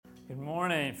Good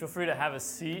morning. Feel free to have a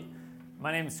seat.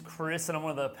 My name is Chris, and I'm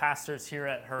one of the pastors here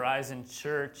at Horizon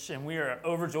Church, and we are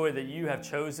overjoyed that you have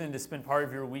chosen to spend part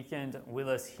of your weekend with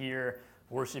us here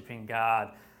worshiping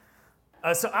God.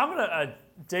 So I'm going to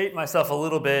date myself a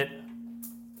little bit.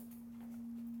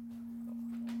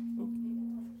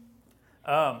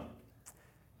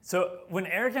 So when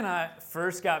Eric and I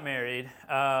first got married,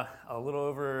 a little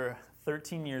over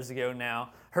 13 years ago now,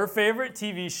 her favorite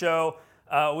TV show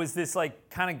was this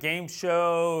kind of game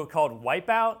show called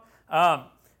Wipeout.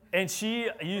 And she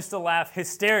used to laugh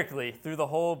hysterically through the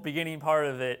whole beginning part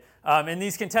of it. And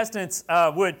these contestants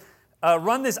would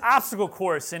run this obstacle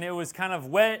course, and it was kind of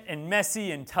wet and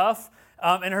messy and tough.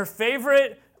 And her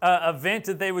favorite event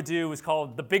that they would do was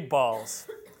called the Big Balls.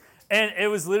 And it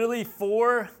was literally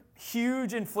 4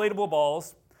 huge inflatable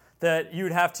balls that you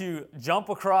would have to jump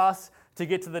across to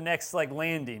get to the next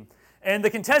landing. And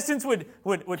the contestants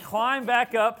would climb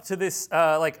back up to this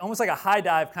almost like a high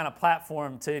dive kind of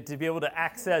platform to be able to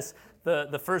access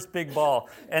the first big ball.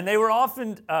 And they were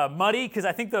often muddy because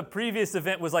I think the previous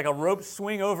event was like a rope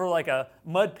swing over like a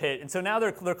mud pit. And so now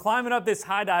they're climbing up this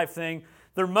high dive thing.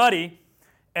 They're muddy,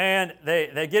 and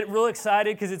they get real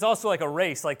excited because it's also like a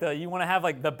race. You want to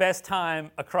have the best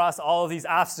time across all of these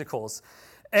obstacles.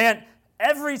 And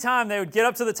every time they would get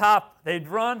up to the top, they'd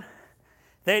run.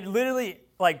 They'd literally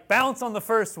bounce on the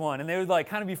first one, and they would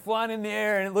kind of be flying in the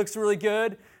air, and it looks really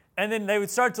good. And then they would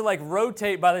start to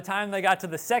rotate by the time they got to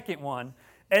the second one.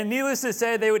 And needless to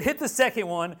say, they would hit the second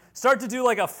one, start to do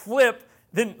a flip,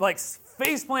 then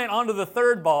face plant onto the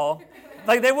third ball.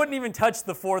 They wouldn't even touch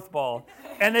the fourth ball.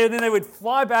 And then they would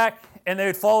fly back, and they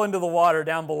would fall into the water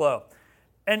down below.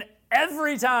 And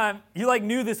every time you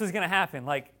knew this was going to happen.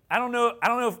 I don't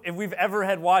know if we've ever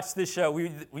had watched this show.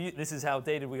 This is how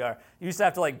dated we are. You used to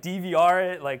have to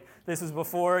DVR it. This was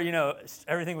before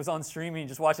everything was on streaming. You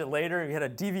just watch it later. We had to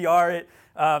DVR it,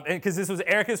 and because this was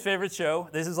Erica's favorite show.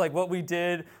 This is what we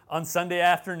did on Sunday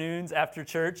afternoons after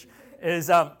church. Is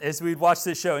we'd watch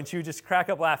this show, and she would just crack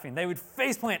up laughing. They would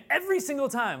faceplant every single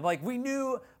time. We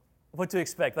knew what to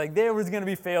expect. There was going to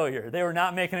be failure. They were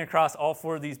not making it across all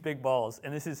 4 of these big balls,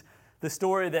 and this is the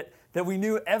story that we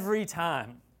knew every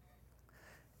time.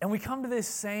 And we come to this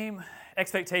same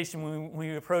expectation when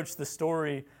we approach the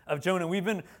story of Jonah. We've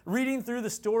been reading through the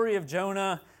story of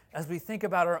Jonah as we think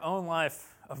about our own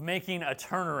life of making a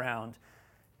turnaround.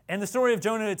 And the story of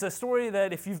Jonah, it's a story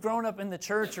that if you've grown up in the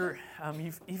church or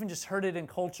you've even just heard it in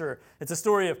culture, it's a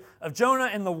story of Jonah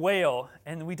and the whale.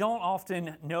 And we don't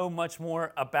often know much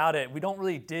more about it. We don't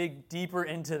really dig deeper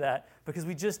into that because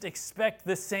we just expect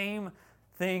the same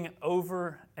thing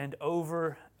over and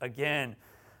over again.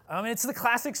 It's the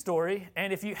classic story,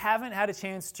 and if you haven't had a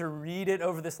chance to read it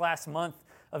over this last month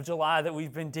of July that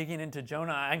we've been digging into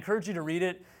Jonah, I encourage you to read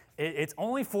it. It's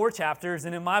only 4 chapters,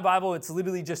 and in my Bible, it's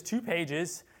literally just 2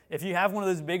 pages. If you have one of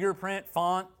those bigger print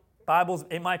font Bibles,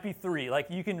 it might be 3.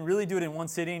 You can really do it in one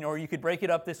sitting, or you could break it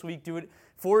up this week, do it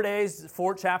 4 days,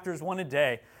 4 chapters, 1 a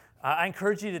day. I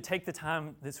encourage you to take the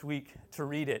time this week to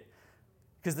read it,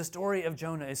 because the story of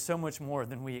Jonah is so much more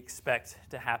than we expect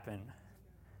to happen.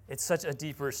 It's such a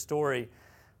deeper story.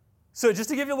 So just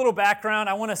to give you a little background,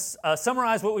 I want to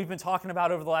summarize what we've been talking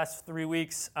about over the last 3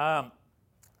 weeks, and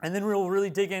then we'll really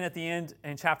dig in at the end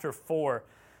in chapter 4.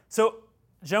 So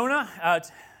Jonah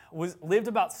lived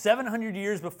about 700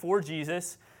 years before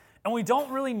Jesus, and we don't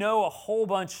really know a whole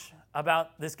bunch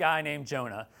about this guy named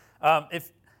Jonah.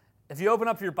 If you open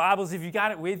up your Bibles, if you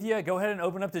got it with you, go ahead and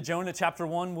open up to Jonah chapter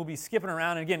 1. We'll be skipping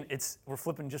around. And again, we're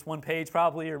flipping just 1 page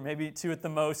probably, or maybe 2 at the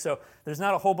most. So there's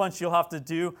not a whole bunch you'll have to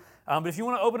do. But if you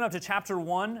want to open up to chapter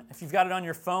 1, if you've got it on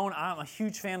your phone, I'm a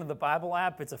huge fan of the Bible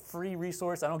app. It's a free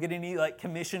resource. I don't get any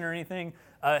commission or anything.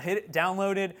 Hit it,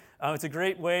 download it. It's a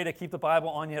great way to keep the Bible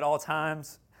on you at all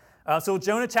times. So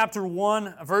Jonah chapter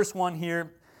 1, verse 1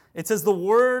 here. It says, "The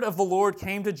word of the Lord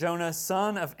came to Jonah,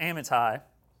 son of Amittai."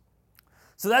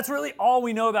 So that's really all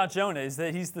we know about Jonah, is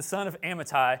that he's the son of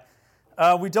Amittai.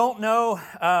 We don't know.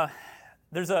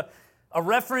 There's a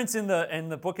reference in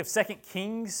the book of 2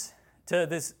 Kings to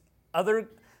this other,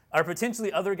 or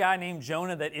potentially other guy named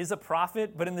Jonah that is a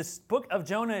prophet. But in this book of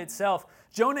Jonah itself,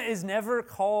 Jonah is never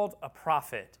called a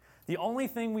prophet. The only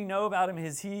thing we know about him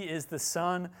is he is the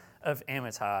son of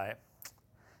Amittai.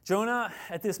 Jonah,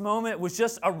 at this moment, was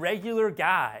just a regular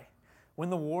guy when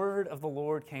the word of the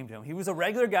Lord came to him. He was a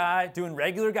regular guy doing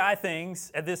regular guy things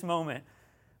at this moment.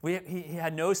 He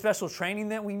had no special training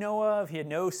that we know of. He had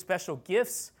no special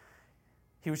gifts.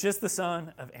 He was just the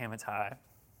son of Amittai.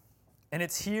 And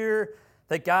it's here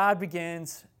that God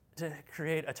begins to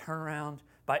create a turnaround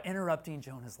by interrupting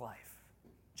Jonah's life,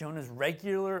 Jonah's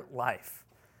regular life.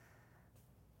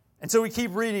 And so we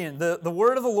keep reading. The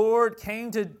word of the Lord came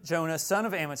to Jonah, son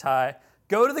of Amittai,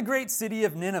 go to the great city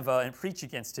of Nineveh and preach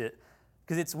against it,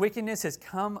 because its wickedness has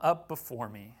come up before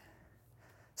me.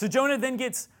 So Jonah then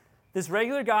this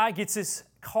regular guy gets this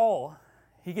call.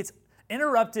 He gets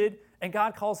interrupted, and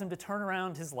God calls him to turn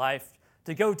around his life,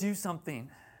 to go do something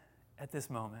at this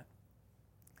moment.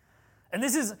 And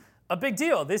this is a big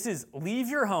deal. This is leave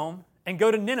your home and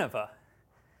go to Nineveh.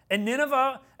 And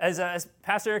Nineveh, as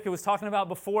Pastor Erica was talking about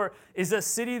before, is a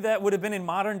city that would have been in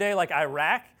modern day like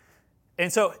Iraq.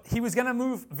 And so he was going to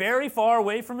move very far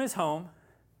away from his home.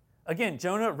 Again,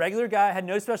 Jonah, regular guy, had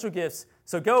no special gifts.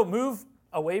 So go move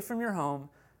away from your home,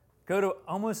 go to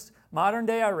almost modern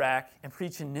day Iraq and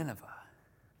preach in Nineveh.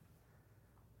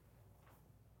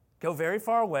 Go very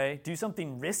far away, do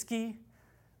something risky,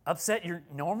 upset your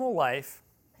normal life.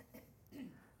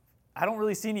 I don't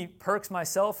really see any perks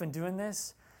myself in doing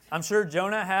this. I'm sure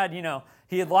Jonah had,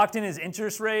 he had locked in his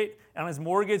interest rate on his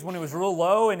mortgage when it was real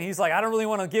low, and he's like, I don't really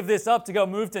want to give this up to go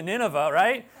move to Nineveh,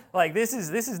 right? Like, this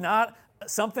is not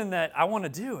something that I want to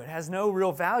do. It has no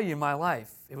real value in my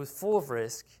life. It was full of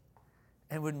risk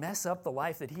and would mess up the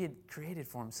life that he had created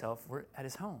for himself at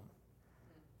his home.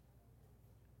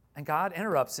 And God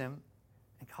interrupts him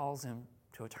and calls him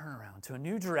to a turnaround, to a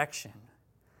new direction.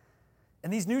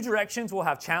 And these new directions will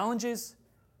have challenges.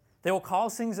 They will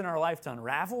cause things in our life to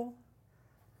unravel.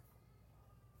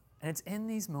 And it's in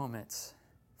these moments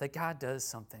that God does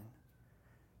something.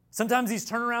 Sometimes these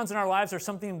turnarounds in our lives are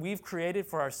something we've created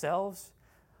for ourselves.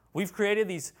 We've created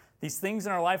these things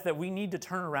in our life that we need to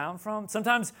turn around from.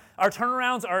 Sometimes our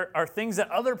turnarounds are things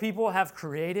that other people have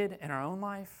created in our own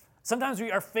life. Sometimes we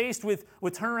are faced with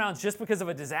turnarounds just because of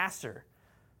a disaster.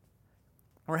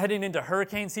 We're heading into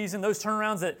hurricane season. Those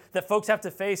turnarounds that folks have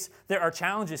to face, there are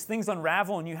challenges. Things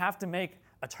unravel, and you have to make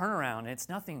a turnaround. And it's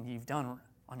nothing you've done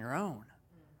on your own.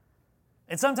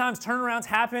 And sometimes turnarounds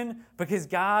happen because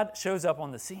God shows up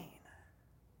on the scene.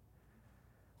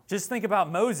 Just think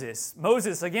about Moses.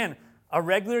 Moses, again, a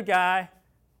regular guy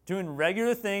doing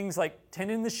regular things like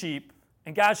tending the sheep,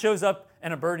 and God shows up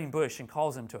in a burning bush and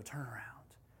calls him to a turnaround.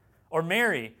 Or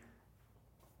Mary,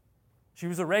 she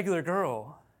was a regular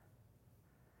girl,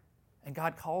 and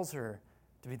God calls her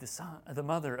to be the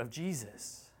mother of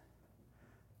Jesus.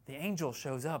 The angel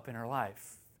shows up in her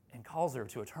life and calls her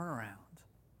to a turnaround.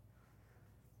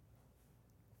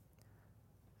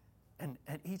 And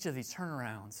at each of these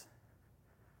turnarounds,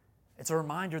 it's a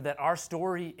reminder that our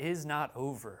story is not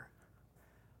over.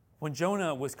 When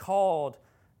Jonah was called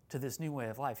to this new way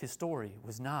of life, his story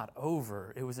was not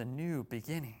over. It was a new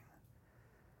beginning.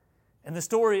 And the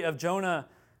story of Jonah,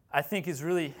 I think, is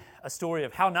really a story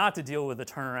of how not to deal with a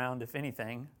turnaround, if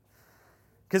anything.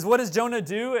 Because what does Jonah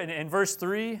do? In verse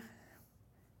 3,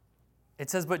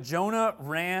 it says, "But Jonah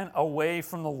ran away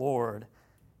from the Lord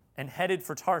and headed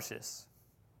for Tarshish."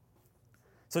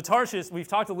 So Tarshish, we've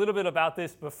talked a little bit about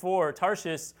this before.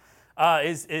 Tarshish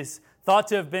is thought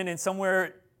to have been in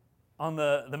somewhere on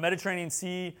the Mediterranean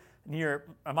Sea near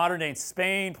modern-day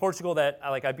Spain, Portugal, that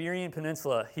like Iberian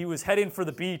Peninsula. He was heading for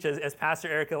the beach, as Pastor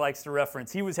Erica likes to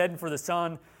reference. He was heading for the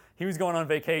sun. He was going on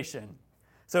vacation.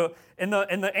 So in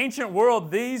the ancient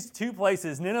world, these two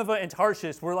places, Nineveh and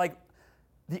Tarshish, were like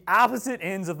the opposite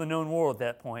ends of the known world at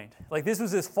that point. Like this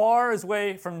was as far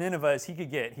away from Nineveh as he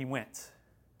could get. He went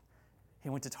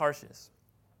to Tarshish.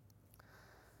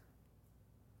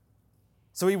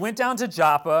 So he went down to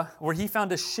Joppa, where he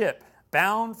found a ship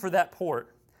bound for that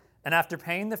port. And after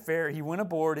paying the fare, he went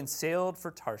aboard and sailed for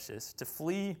Tarshish to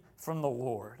flee from the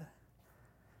Lord.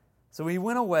 So he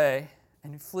went away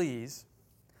and flees.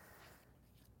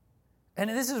 And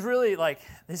this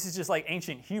is just like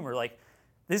ancient humor. Like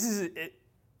this is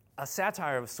a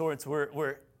satire of sorts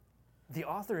where the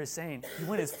author is saying he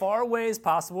went as far away as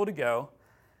possible to go.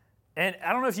 And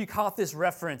I don't know if you caught this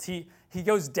reference. He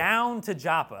goes down to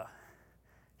Joppa.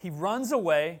 He runs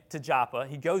away to Joppa.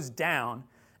 He goes down.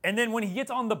 And then when he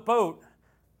gets on the boat,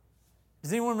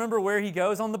 does anyone remember where he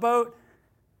goes on the boat?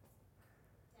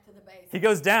 To the base. He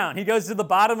goes down. He goes to the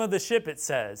bottom of the ship, it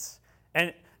says.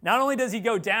 And not only does he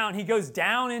go down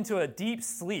into a deep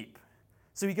sleep.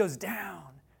 So he goes down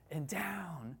and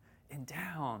down and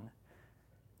down,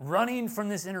 running from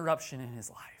this interruption in his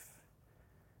life.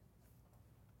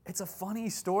 It's a funny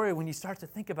story when you start to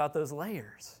think about those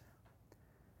layers.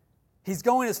 He's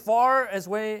going as far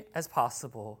away as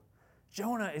possible.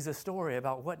 Jonah is a story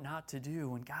about what not to do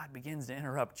when God begins to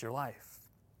interrupt your life.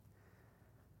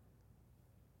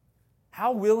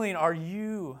 How willing are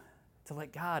you to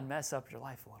let God mess up your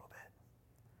life a little bit?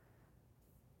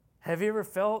 Have you ever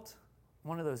felt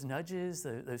one of those nudges,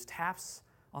 those taps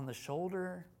on the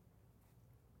shoulder?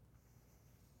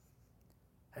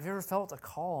 Have you ever felt a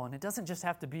call? And it doesn't just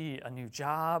have to be a new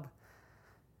job.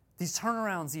 These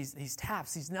turnarounds, these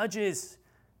taps, these nudges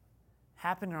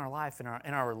happen in our life, in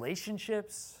our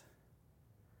relationships.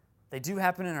 They do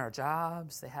happen in our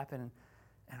jobs. They happen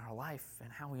in our life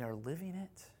and how we are living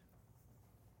it.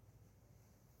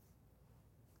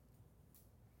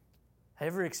 Have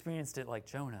you ever experienced it like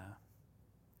Jonah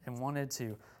and wanted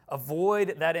to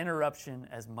avoid that interruption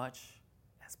as much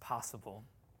as possible?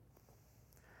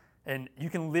 And you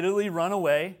can literally run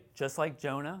away just like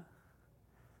Jonah,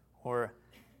 or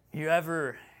you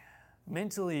ever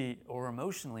mentally or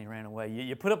emotionally ran away.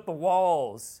 You put up the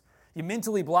walls. You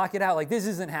mentally block it out like this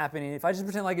isn't happening. If I just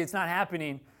pretend like it's not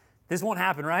happening, this won't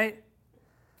happen, right?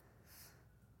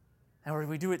 And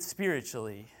we do it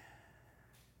spiritually.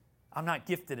 I'm not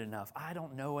gifted enough. I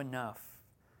don't know enough.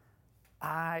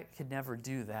 I could never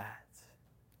do that.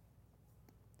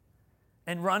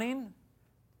 And running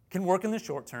can work in the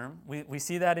short term. We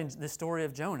see that in the story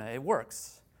of Jonah. It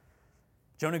works.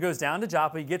 Jonah goes down to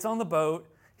Joppa. He gets on the boat.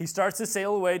 He starts to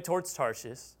sail away towards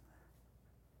Tarshish.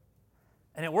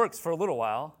 And it works for a little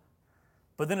while.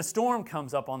 But then a storm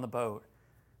comes up on the boat.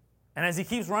 And as he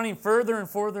keeps running further and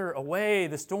further away,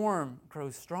 the storm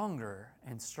grows stronger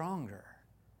and stronger.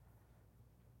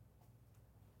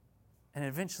 And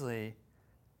eventually,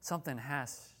 something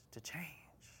has to change.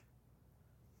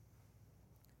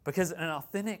 Because an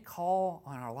authentic call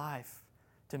on our life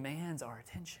demands our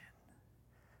attention.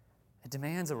 It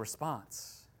demands a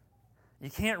response. You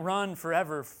can't run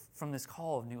forever from this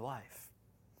call of new life.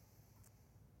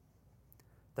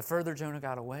 The further Jonah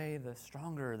got away, the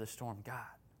stronger the storm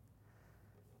got.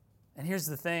 And here's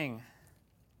the thing.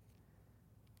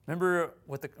 Remember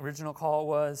what the original call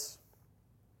was?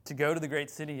 To go to the great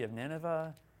city of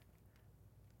Nineveh.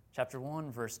 Chapter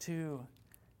 1, verse 2.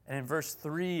 And in verse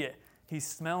 3, he's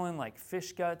smelling like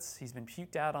fish guts. He's been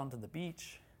puked out onto the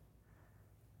beach.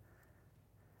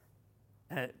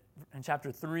 And in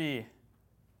chapter 3,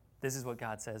 this is what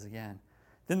God says again.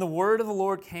 Then the word of the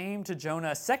Lord came to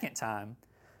Jonah a second time.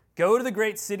 Go to the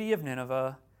great city of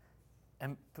Nineveh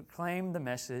and proclaim the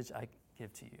message I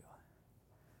give to you.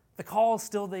 The call is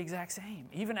still the exact same.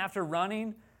 Even after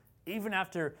running, even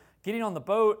after getting on the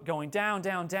boat, going down,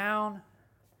 down, down,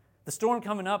 the storm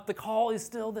coming up, the call is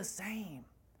still the same.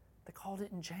 The call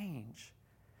didn't change.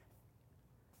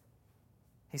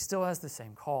 He still has the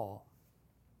same call.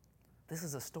 This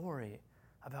is a story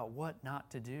about what not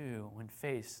to do when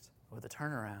faced with a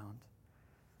turnaround.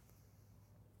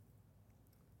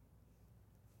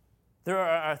 There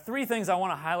are three things I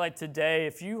want to highlight today.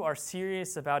 If you are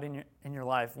serious about in your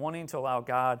life, wanting to allow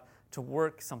God to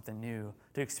work something new,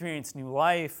 to experience new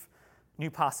life, new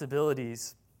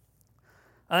possibilities.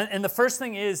 And the first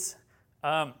thing is,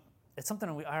 it's something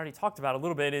I already talked about a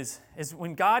little bit, is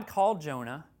when God called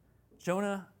Jonah,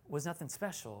 Jonah was nothing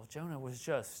special. Jonah was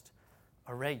just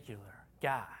a regular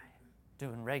guy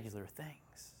doing regular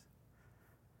things.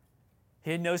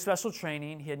 He had no special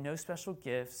training. He had no special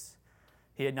gifts.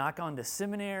 He had not gone to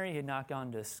seminary. He had not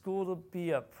gone to school to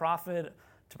be a prophet,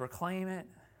 to proclaim it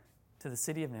to the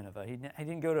city of Nineveh. He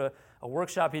didn't go to a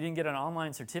workshop. He didn't get an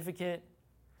online certificate.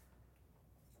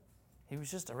 He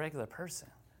was just a regular person.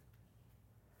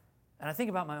 And I think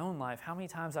about my own life, how many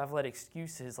times I've let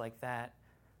excuses like that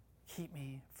keep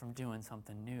me from doing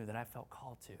something new that I felt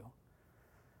called to.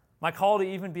 My call to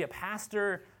even be a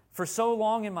pastor for so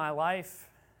long in my life,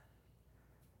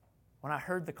 when I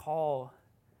heard the call,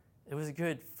 it was a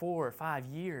good 4 or 5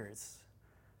 years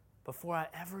before I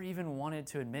ever even wanted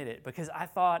to admit it, because I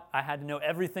thought I had to know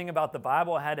everything about the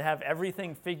Bible. I had to have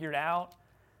everything figured out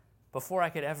before I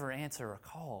could ever answer a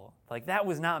call. Like, that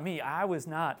was not me. I was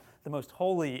not the most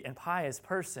holy and pious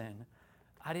person.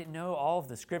 I didn't know all of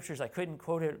the scriptures. I couldn't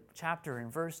quote a chapter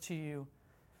and verse to you.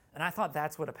 And I thought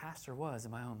that's what a pastor was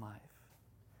in my own life.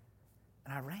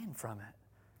 And I ran from it.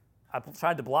 I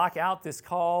tried to block out this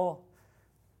call.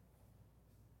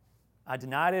 I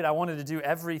denied it. I wanted to do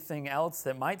everything else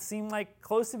that might seem like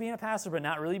close to being a pastor, but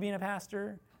not really being a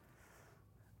pastor.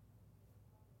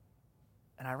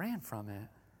 And I ran from it.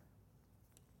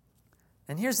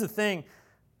 And here's the thing.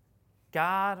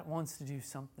 God wants to do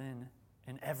something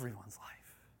in everyone's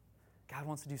life. God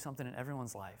wants to do something in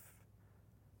everyone's life.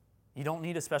 You don't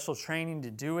need a special training to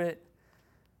do it.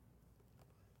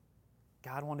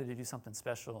 God wanted to do something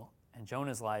special in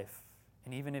Jonah's life.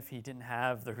 And even if he didn't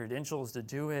have the credentials to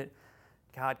do it,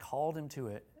 God called him to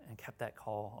it and kept that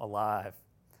call alive.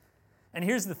 And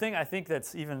here's the thing I think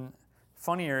that's even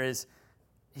funnier is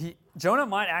Jonah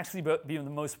might actually be the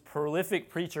most prolific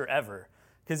preacher ever.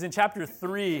 Because in chapter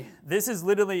 3, this is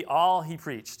literally all he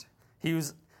preached. He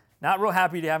was not real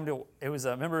happy to have him to, it was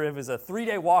a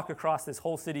 3-day walk across this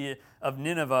whole city of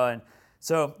Nineveh. And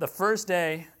so the first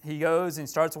day he goes and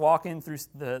starts walking through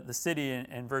the city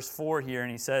in verse 4 here,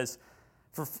 and he says,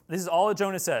 this is all that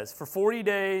Jonah says, for 40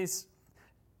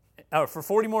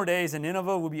 more days and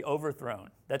Nineveh will be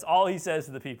overthrown. That's all he says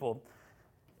to the people.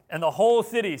 And the whole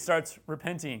city starts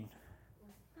repenting.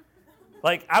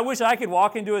 Like, I wish I could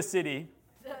walk into a city,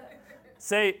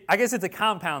 say, I guess it's a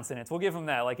compound sentence. We'll give him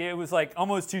that. Like, it was like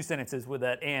almost 2 sentences with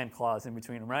that and clause in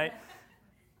between them, right?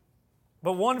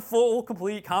 But one full,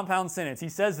 complete compound sentence. He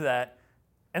says that,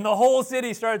 and the whole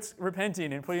city starts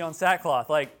repenting and putting on sackcloth.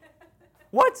 Like,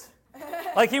 what?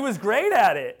 Like, he was great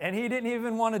at it, and he didn't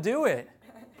even want to do it.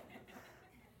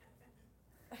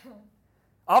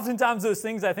 Oftentimes, those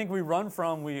things I think we run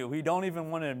from, we don't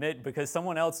even want to admit because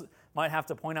someone else might have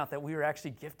to point out that we were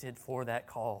actually gifted for that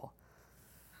call.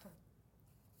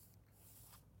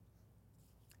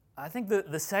 I think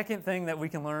the second thing that we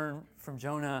can learn from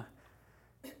Jonah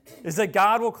is that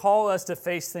God will call us to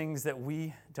face things that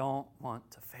we don't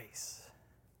want to face.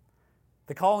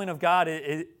 The calling of God,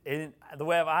 the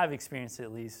way I've experienced it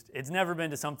at least, it's never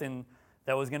been to something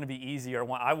that was going to be easy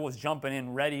or I was jumping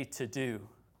in ready to do.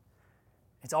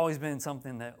 It's always been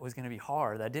something that was going to be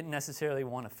hard, that I didn't necessarily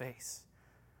want to face.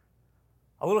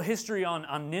 A little history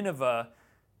on Nineveh.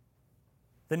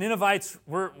 The Ninevites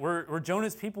were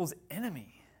Jonah's people's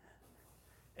enemy.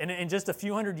 And in just a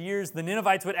few hundred years, the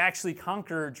Ninevites would actually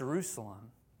conquer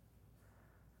Jerusalem.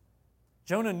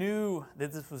 Jonah knew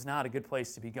that this was not a good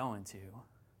place to be going to.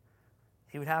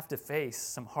 He would have to face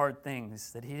some hard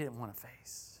things that he didn't want to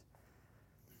face.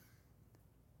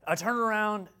 A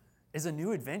turnaround is a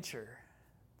new adventure.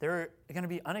 There are going to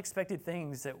be unexpected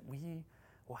things that we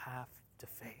will have to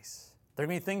face. There are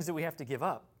going to be things that we have to give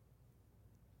up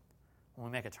when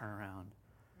we make a turnaround.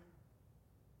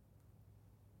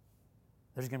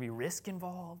 There's going to be risk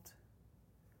involved.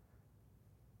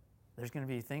 There's going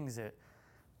to be things that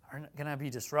are going to be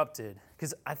disrupted.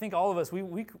 Because I think all of us, we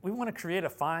want to create a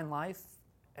fine life,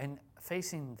 and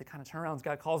facing the kind of turnarounds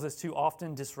God calls us to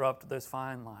often disrupt those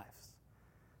fine lives.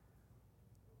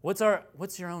 What's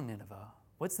your own Nineveh?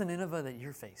 What's the Nineveh that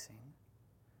you're facing?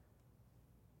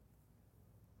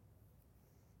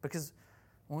 Because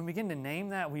when we begin to name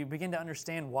that, we begin to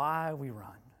understand why we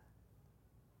run.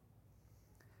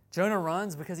 Jonah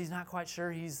runs because he's not quite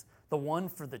sure he's the one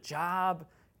for the job,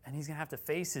 and he's going to have to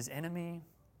face his enemy.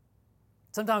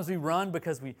 Sometimes we run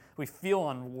because we feel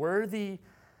unworthy.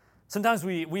 Sometimes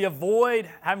we avoid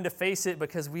having to face it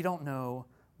because we don't know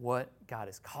what God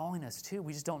is calling us to.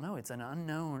 We just don't know. It's an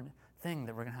unknown thing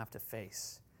that we're going to have to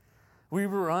face. We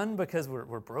run because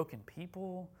we're broken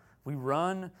people. We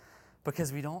run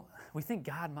because we think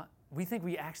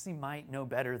we actually might know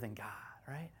better than God,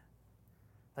 right?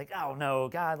 Like, oh no,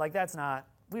 God, like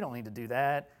we don't need to do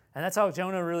that. And that's how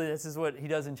Jonah this is what he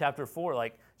does in chapter 4.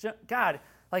 Like, God,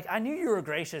 like I knew you were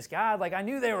gracious, God. Like I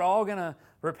knew they were all going to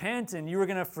repent and you were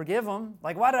going to forgive them.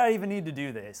 Like, why did I even need to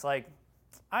do this? Like,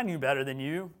 I knew better than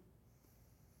you.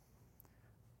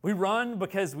 We run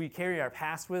because we carry our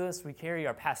past with us. We carry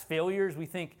our past failures. We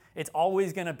think it's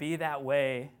always going to be that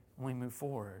way when we move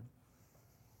forward.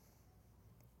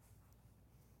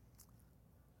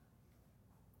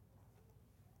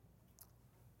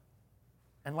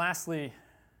 And lastly,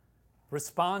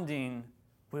 responding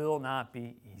will not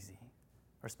be easy.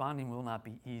 Responding will not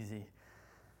be easy.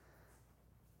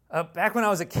 Back when I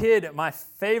was a kid, my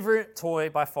favorite toy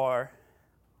by far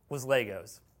was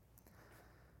Legos.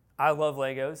 I love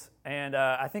Legos, and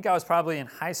I think I was probably in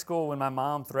high school when my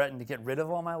mom threatened to get rid of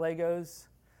all my Legos.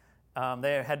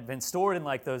 They had been stored in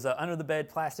like those under-the-bed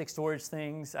plastic storage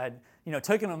things. I'd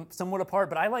taken them somewhat apart,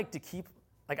 but I like to keep,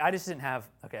 I just didn't have,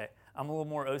 I'm a little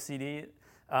more OCD.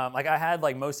 I had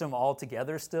most of them all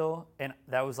together still, and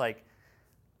that was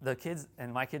the kids,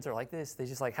 and my kids are like this. They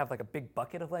just have a big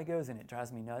bucket of Legos, and it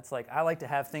drives me nuts. I like to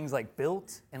have things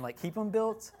built and keep them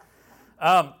built.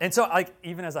 And so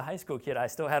even as a high school kid, I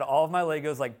still had all of my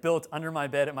Legos built under my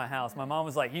bed at my house. My mom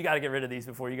was like, you got to get rid of these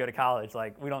before you go to college.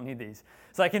 We don't need these.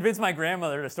 So I convinced my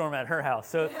grandmother to store them at her house.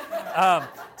 So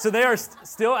they are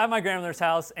still at my grandmother's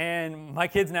house, and my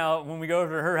kids now, when we go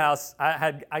over to her house,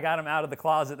 I got them out of the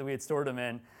closet that we had stored them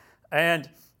in. And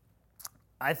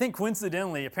I think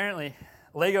coincidentally, apparently,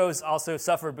 Legos also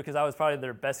suffered because I was probably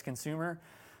their best consumer.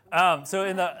 So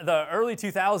in the early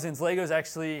 2000s, Legos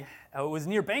actually was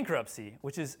near bankruptcy,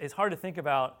 which is hard to think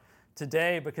about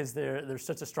today because they're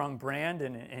such a strong brand.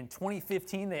 And in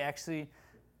 2015, they actually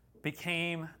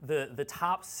became the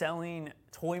top-selling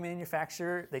toy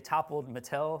manufacturer. They toppled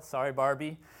Mattel. Sorry,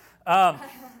 Barbie.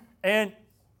 And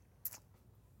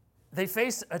they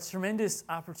faced a tremendous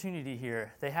opportunity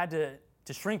here. They had to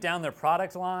shrink down their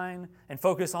product line and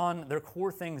focus on their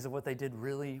core things of what they did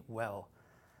really well.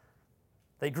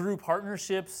 They grew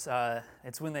partnerships.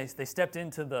 It's when they stepped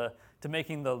into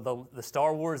making the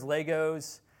Star Wars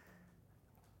Legos.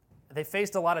 They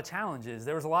faced a lot of challenges.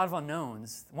 There was a lot of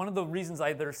unknowns. One of the reasons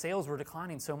their sales were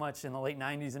declining so much in the late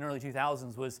 90s and early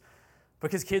 2000s was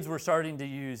because kids were starting to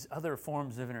use other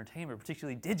forms of entertainment,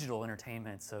 particularly digital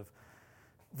entertainments of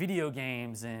video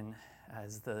games, and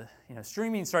as the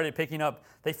streaming started picking up,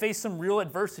 they faced some real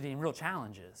adversity and real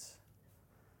challenges.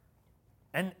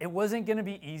 And it wasn't going to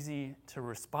be easy to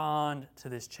respond to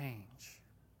this change.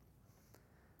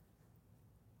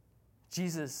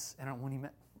 Jesus, when he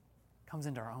comes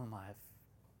into our own life,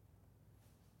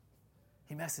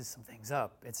 he messes some things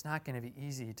up. It's not going to be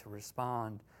easy to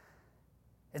respond.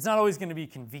 It's not always going to be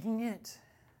convenient.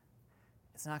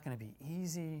 It's not going to be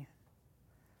easy.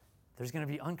 There's going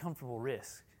to be uncomfortable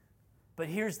risk. But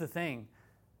here's the thing.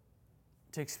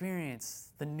 To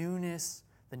experience the newness,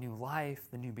 the new life,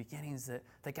 the new beginnings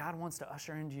that God wants to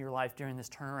usher into your life during this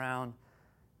turnaround,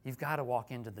 you've got to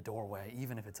walk into the doorway,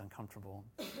 even if it's uncomfortable.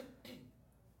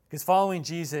 Because following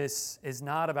Jesus is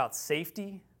not about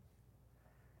safety.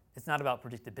 It's not about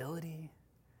predictability.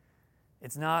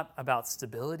 It's not about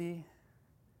stability.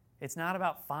 It's not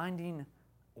about finding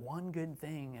one good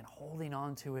thing and holding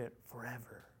on to it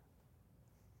forever.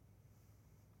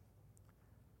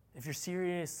 If you're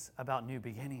serious about new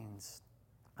beginnings,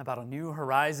 about a new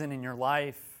horizon in your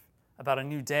life, about a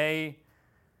new day,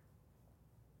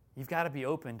 you've got to be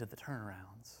open to the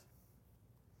turnarounds.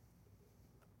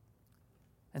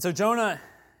 And so Jonah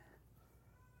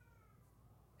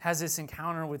has this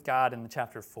encounter with God in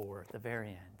chapter 4 at the very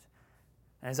end.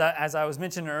 And as I was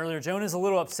mentioning earlier, Jonah's a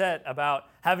little upset about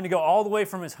having to go all the way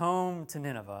from his home to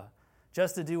Nineveh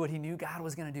just to do what he knew God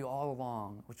was going to do all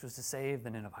along, which was to save the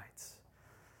Ninevites.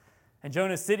 And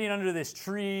Jonah's sitting under this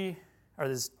tree, or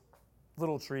this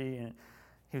little tree, and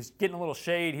he was getting a little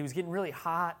shade. He was getting really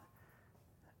hot.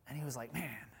 And he was like,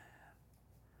 man,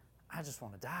 I just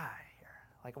want to die here.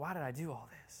 Like, why did I do all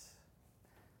this?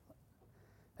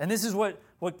 And this is what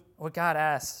God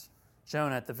asked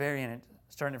Jonah at the very end,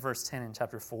 starting at verse 10 in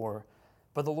chapter 4.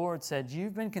 But the Lord said,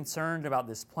 you've been concerned about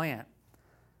this plant.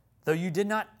 Though you did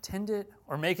not tend it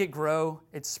or make it grow,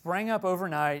 it sprang up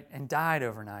overnight and died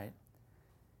overnight.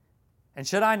 And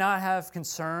should I not have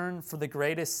concern for the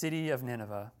greatest city of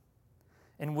Nineveh,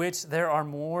 in which there are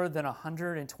more than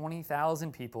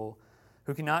 120,000 people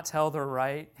who cannot tell their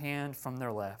right hand from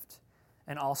their left,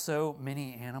 and also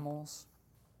many animals?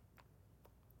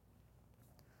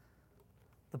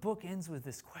 The book ends with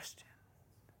this question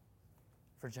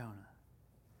for Jonah.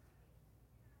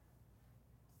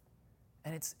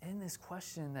 And it's in this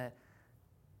question that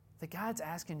God's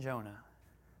asking Jonah,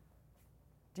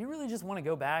 do you really just want to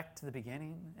go back to the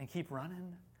beginning and keep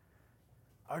running?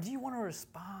 Or do you want to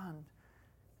respond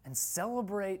and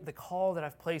celebrate the call that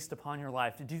I've placed upon your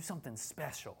life to do something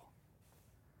special?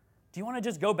 Do you want to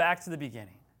just go back to the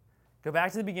beginning? Go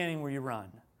back to the beginning where you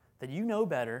run, that you know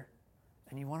better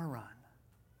and you want to run.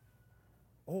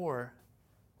 Or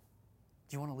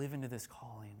do you want to live into this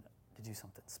calling to do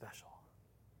something special?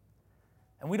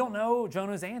 And we don't know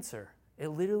Jonah's answer. It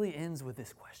literally ends with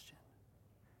this question.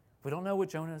 We don't know what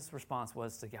Jonah's response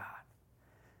was to God.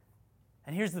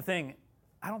 And here's the thing.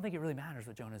 I don't think it really matters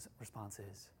what Jonah's response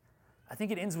is. I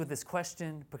think it ends with this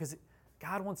question because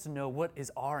God wants to know what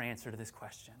is our answer to this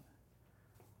question.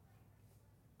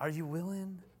 Are you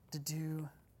willing to do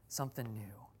something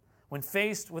new? When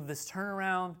faced with this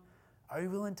turnaround, are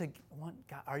you willing to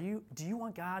do you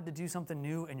want God to do something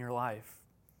new in your life?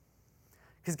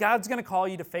 Because God's going to call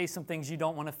you to face some things you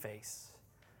don't want to face.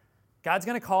 God's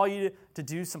going to call you to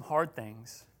do some hard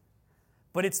things.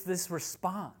 But it's this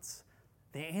response,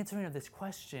 the answering of this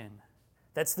question,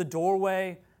 that's the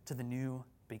doorway to the new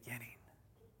beginning.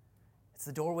 It's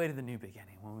the doorway to the new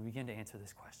beginning when we begin to answer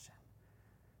this question.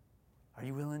 Are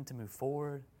you willing to move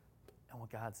forward and what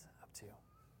God's up to?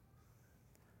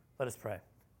 Let us pray.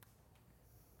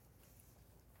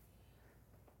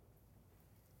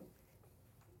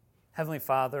 Heavenly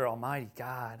Father, Almighty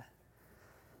God,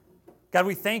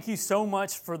 we thank you so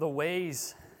much for the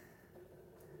ways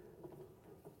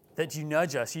that you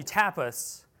nudge us, you tap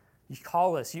us, you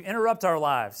call us, you interrupt our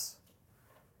lives.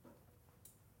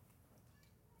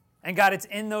 And God, it's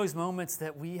in those moments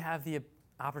that we have the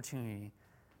opportunity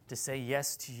to say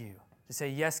yes to you, to say,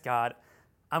 yes, God,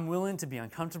 I'm willing to be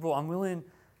uncomfortable. I'm willing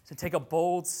to take a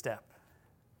bold step.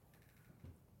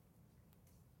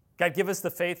 God, give us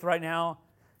the faith right now,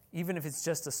 even if it's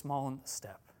just a small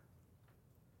step.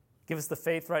 Give us the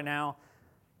faith right now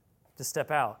to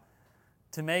step out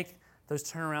to make those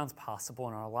turnarounds possible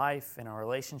in our life, in our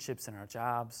relationships, in our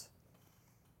jobs.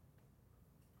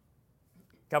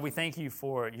 God, we thank you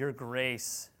for your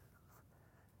grace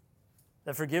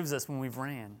that forgives us when we've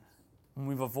ran, when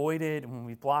we've avoided, when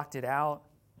we've blocked it out.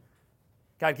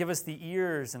 God, give us the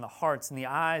ears and the hearts and the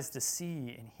eyes to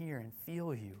see and hear and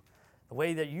feel you, the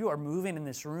way that you are moving in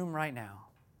this room right now.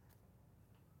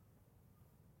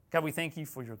 God, we thank you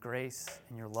for your grace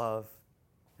and your love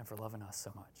and for loving us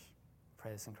so much. I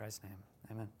pray this in Christ's name.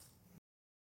 Amen.